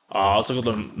 Let's look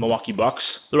at the Milwaukee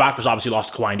Bucks. The Raptors obviously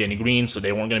lost Kawhi and Danny Green, so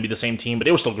they weren't going to be the same team, but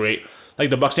they were still great. Like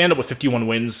the Bucks, they ended up with 51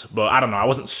 wins, but I don't know. I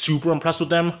wasn't super impressed with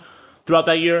them throughout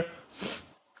that year.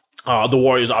 The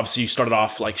Warriors obviously started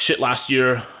off like shit last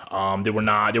year. They were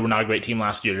not a great team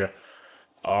last year.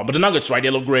 But the Nuggets, right? They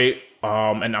look great,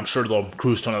 and I'm sure they'll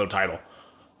cruise to another title.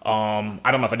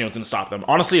 I don't know if anyone's going to stop them.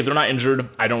 Honestly, if they're not injured,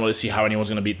 I don't really see how anyone's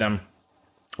going to beat them.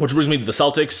 Which brings me to the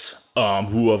Celtics,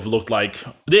 who have looked like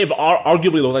they've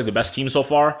arguably looked like the best team so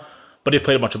far, but they've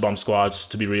played a bunch of bum squads,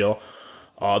 to be real.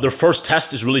 Their first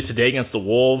test is really today against the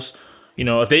Wolves.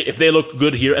 If they look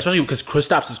good here, especially because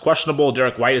Kristaps is questionable,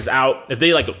 Derek White is out. If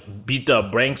they beat the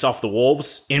Branks off the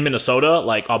Wolves in Minnesota,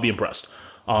 I'll be impressed.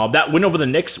 That win over the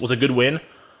Knicks was a good win,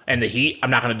 and the Heat, I'm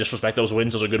not going to disrespect those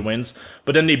wins; those are good wins.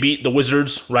 But then they beat the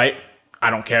Wizards, right? I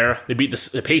don't care. They beat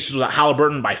the Pacers without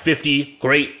Halliburton by 50.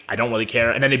 Great. I don't really care.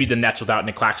 And then they beat the Nets without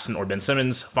Nick Claxton or Ben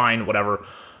Simmons. Fine, whatever.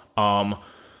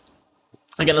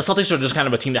 Again, the Celtics are just kind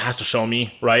of a team that has to show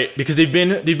me, right? Because they've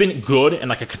been good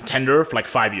and a contender for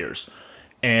 5 years.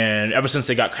 And ever since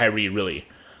they got Kyrie, really.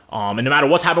 And no matter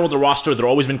what's happened with the roster, they've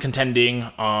always been contending.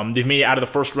 They've made it out of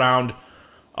the first round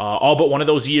all but one of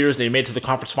those years. They made it to the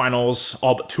conference finals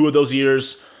all but 2 of those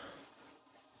years.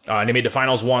 And they made the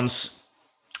finals once.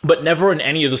 But never in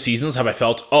any of the seasons have I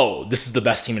felt, oh, this is the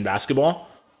best team in basketball.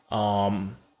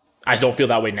 I don't feel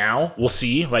that way now. We'll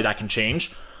see, right? That can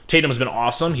change. Tatum's been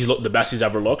awesome. He's looked the best he's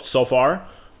ever looked so far.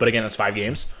 But again, it's 5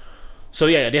 games. So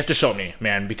yeah, they have to show me,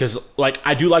 man, because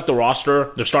I do like the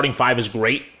roster. Their starting 5 is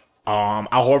great. Al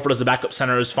Horford as a backup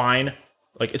center is fine.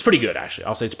 It's pretty good, actually.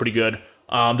 I'll say it's pretty good.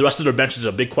 The rest of their bench is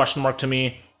a big question mark to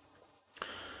me.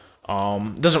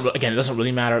 It doesn't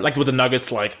really matter. With the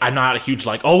Nuggets, I'm not a huge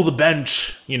the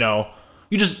bench. You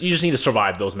just need to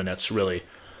survive those minutes, really.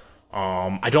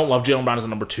 I don't love Jaylen Brown as a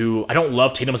number 2. I don't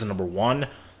love Tatum as a number 1.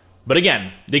 But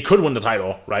again, they could win the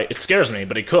title, right? It scares me,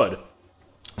 but they could.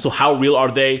 So how real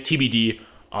are they? TBD.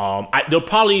 They'll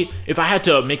probably, if I had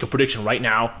to make a prediction right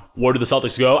now, where do the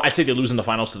Celtics go? I'd say they lose in the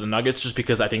finals to the Nuggets, just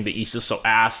because I think the East is so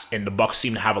ass, and the Bucks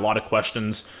seem to have a lot of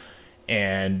questions,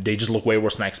 and they just look way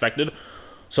worse than I expected.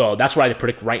 So that's what I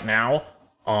predict right now.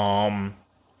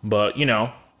 But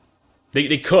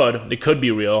they could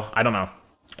be real. I don't know.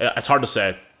 It's hard to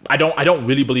say. I don't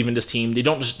really believe in this team. They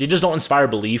just don't inspire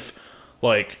belief.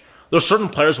 There's certain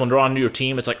players when they're on your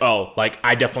team, it's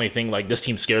I definitely think this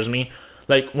team scares me.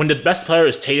 When the best player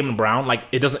is Tatum and Brown,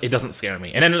 it doesn't scare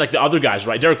me. And then the other guys,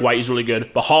 right? Derek White is really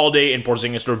good, but Holiday and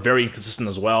Porzingis, they're very inconsistent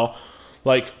as well.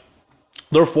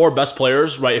 Their 4 best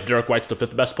players, right? If Derek White's the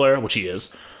 5th best player, which he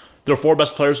is. Their 4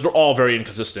 best players, they're all very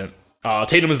inconsistent.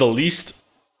 Tatum is the least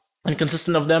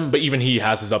inconsistent of them, but even he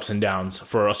has his ups and downs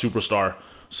for a superstar.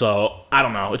 So, I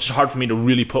don't know. It's just hard for me to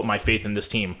really put my faith in this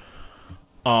team.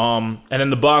 And then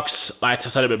the Bucks, like I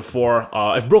said a bit before,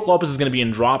 if Brook Lopez is going to be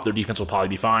in drop, their defense will probably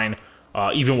be fine.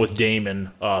 even with Dame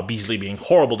and Beasley being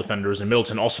horrible defenders and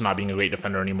Middleton also not being a great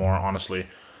defender anymore, honestly.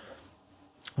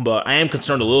 But I am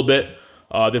concerned a little bit.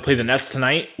 They play the Nets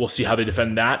tonight. We'll see how they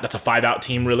defend that. That's a 5-out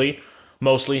team, really,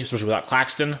 mostly, especially without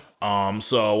Claxton.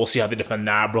 So we'll see how they defend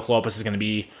that. Brook Lopez is going to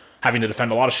be having to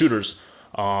defend a lot of shooters.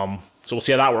 So we'll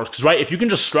see how that works. Because, right, if you can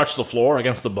just stretch the floor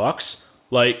against the Bucks,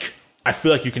 like, I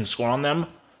feel like you can score on them.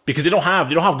 Because they don't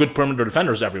have good perimeter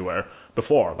defenders everywhere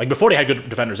before. Like, before they had good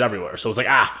defenders everywhere. So it's like,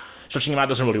 stretching them out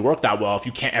doesn't really work that well if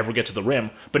you can't ever get to the rim.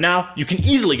 But now, you can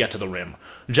easily get to the rim.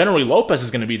 Generally, Lopez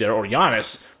is going to be there, or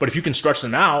Giannis. But if you can stretch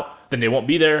them out, then they won't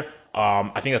be there.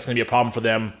 I think that's going to be a problem for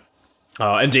them.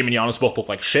 And Dame and Giannis both look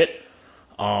like shit.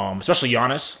 Especially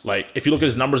Giannis. Like, if you look at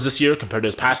his numbers this year compared to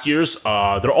his past years,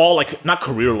 they're all, like, not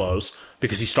career lows,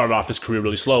 because he started off his career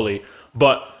really slowly,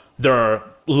 but they're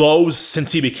lows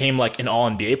since he became, like, an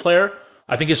All-NBA player.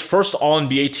 I think his first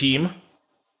All-NBA team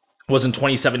was in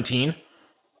 2017.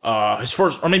 His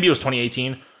first, or maybe it was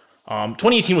 2018.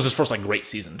 2018 was his first, like, great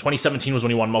season. 2017 was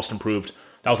when he won Most Improved.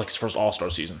 That was, like, his first All-Star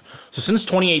season. So since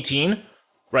 2018,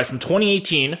 right, from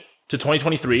 2018 to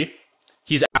 2023,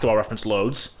 he's basketball reference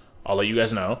loads. I'll let you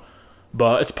guys know.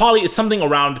 But it's something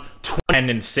around 10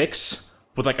 and 6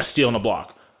 with, like, a steal and a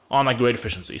block on, like, great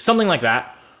efficiency. Something like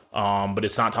that. But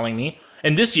it's not telling me.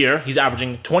 And this year, he's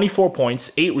averaging 24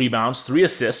 points, 8 rebounds, 3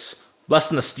 assists, less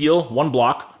than a steal, 1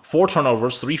 block, 4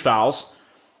 turnovers, 3 fouls.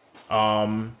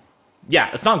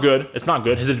 It's not good. It's not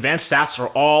good. His advanced stats are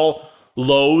all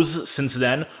lows since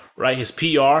then, right? His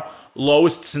PR,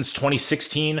 lowest since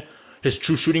 2016. His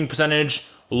true shooting percentage,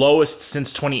 lowest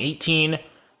since 2018.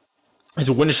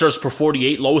 His win shares per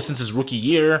 48, lowest since his rookie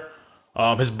year.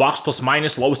 His box plus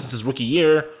minus, lowest since his rookie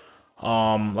year.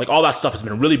 Like, all that stuff has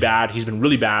been really bad. He's been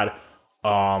really bad.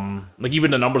 Like,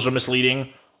 even the numbers are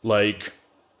misleading. Like,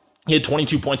 he had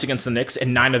 22 points against the Knicks,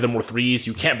 and 9 of them were threes.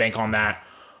 You can't bank on that.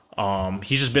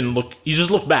 He just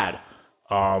looked bad.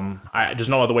 There's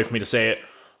no other way for me to say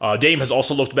it. Dame has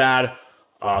also looked bad.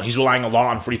 He's relying a lot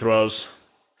on free throws,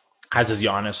 as is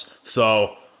Giannis.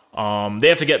 So, they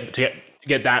have to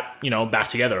get that, back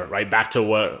together, right? Back to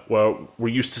what we're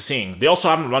used to seeing. They also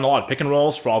haven't run a lot of pick and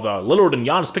rolls for all the Lillard and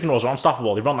Giannis pick and rolls are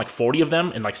unstoppable. They've run like 40 of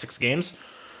them in like 6 games,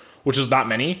 which is not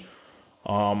many.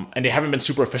 And they haven't been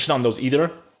super efficient on those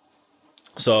either.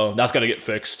 So that's got to get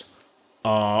fixed.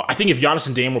 I think if Giannis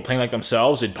and Dame were playing like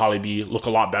themselves, it'd probably look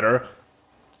a lot better,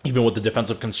 even with the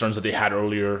defensive concerns that they had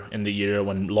earlier in the year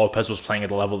when Lopez was playing at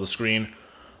the level of the screen.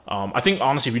 I think,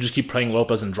 honestly, if you just keep playing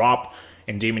Lopez and drop,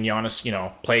 and Dame and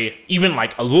Giannis, play even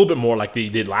like a little bit more like they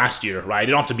did last year, right?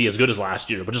 They don't have to be as good as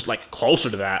last year, but just like closer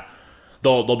to that,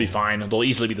 they'll be fine. They'll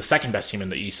easily be the second best team in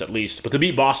the East, at least. But to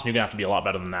beat Boston, you're going to have to be a lot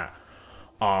better than that.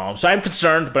 So I'm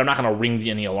concerned, but I'm not going to ring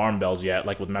any alarm bells yet,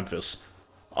 like with Memphis.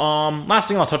 Last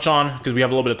thing I'll touch on, because we have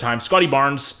a little bit of time, Scottie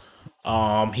Barnes.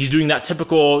 He's doing that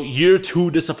typical year 2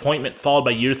 disappointment followed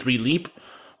by year 3 leap.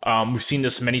 We've seen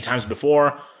this many times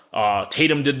before.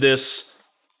 Tatum did this,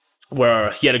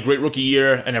 where he had a great rookie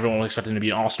year and everyone was expecting him to be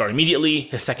an all-star immediately.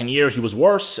 His second year, he was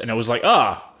worse, and it was like,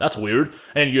 that's weird.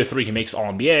 And in year 3, he makes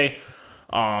All-NBA.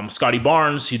 Scottie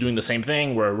Barnes, he's doing the same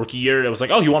thing, where rookie year, it was like,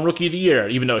 he won Rookie of the Year,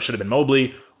 even though it should have been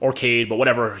Mobley or Cade, but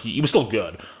whatever. He was still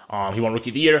good. He won Rookie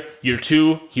of the Year. Year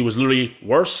 2, he was literally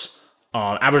worse.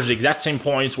 Averaged the exact same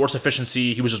points, worse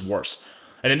efficiency. He was just worse.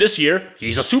 And in this year,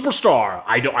 he's a superstar.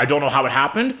 I don't know how it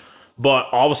happened, but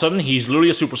all of a sudden, he's literally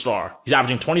a superstar. He's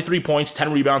averaging 23 points,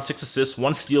 10 rebounds, 6 assists,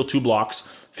 1 steal, 2 blocks,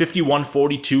 51,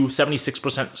 42,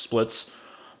 76% splits.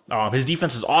 His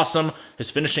defense is awesome.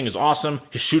 His finishing is awesome.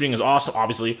 His shooting is awesome,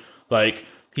 obviously. Like,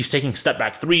 he's taking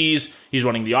step-back threes. He's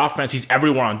running the offense. He's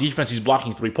everywhere on defense. He's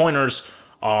blocking three-pointers.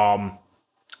 Now,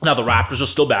 the Raptors are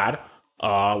still bad.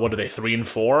 What are they,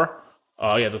 3-4?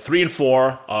 They're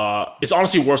 3-4. It's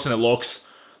honestly worse than it looks.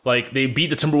 Like, they beat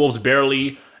the Timberwolves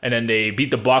barely, and then they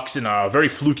beat the Bucks in a very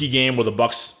fluky game where the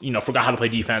Bucks, forgot how to play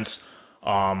defense.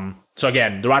 So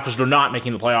again, the Raptors are not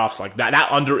making the playoffs. Like,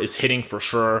 that under is hitting for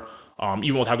sure.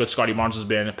 Even with how good Scottie Barnes has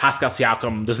been. Pascal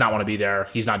Siakam does not want to be there.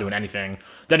 He's not doing anything.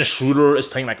 Dennis Schroeder is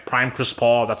playing like prime Chris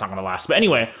Paul. That's not going to last. But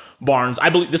anyway, Barnes, I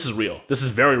believe this is real. This is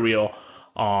very real.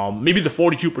 Maybe the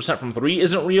 42% from 3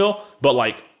 isn't real, but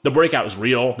like the breakout is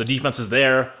real. The defense is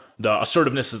there. The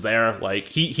assertiveness is there. Like,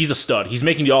 he's a stud. He's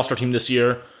making the All-Star team this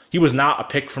year. He was not a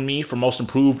pick for me for most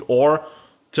improved or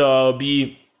to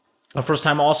be a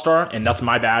first-time All-Star, and that's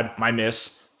my bad, my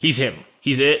miss. He's him.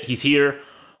 He's it. He's here.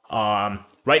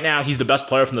 Right now, he's the best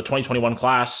player from the 2021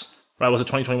 class. Right? Was it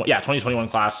 2021? Yeah, 2021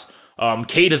 class.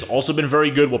 Cade has also been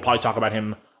very good. We'll probably talk about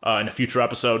him in a future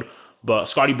episode. But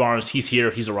Scottie Barnes, he's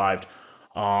here. He's arrived.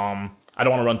 I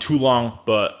don't want to run too long,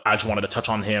 but I just wanted to touch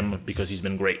on him because he's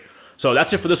been great. So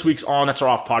that's it for this week's On Nets Are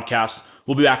Off podcast.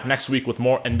 We'll be back next week with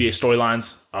more NBA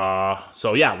storylines.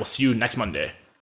 So yeah, we'll see you next Monday.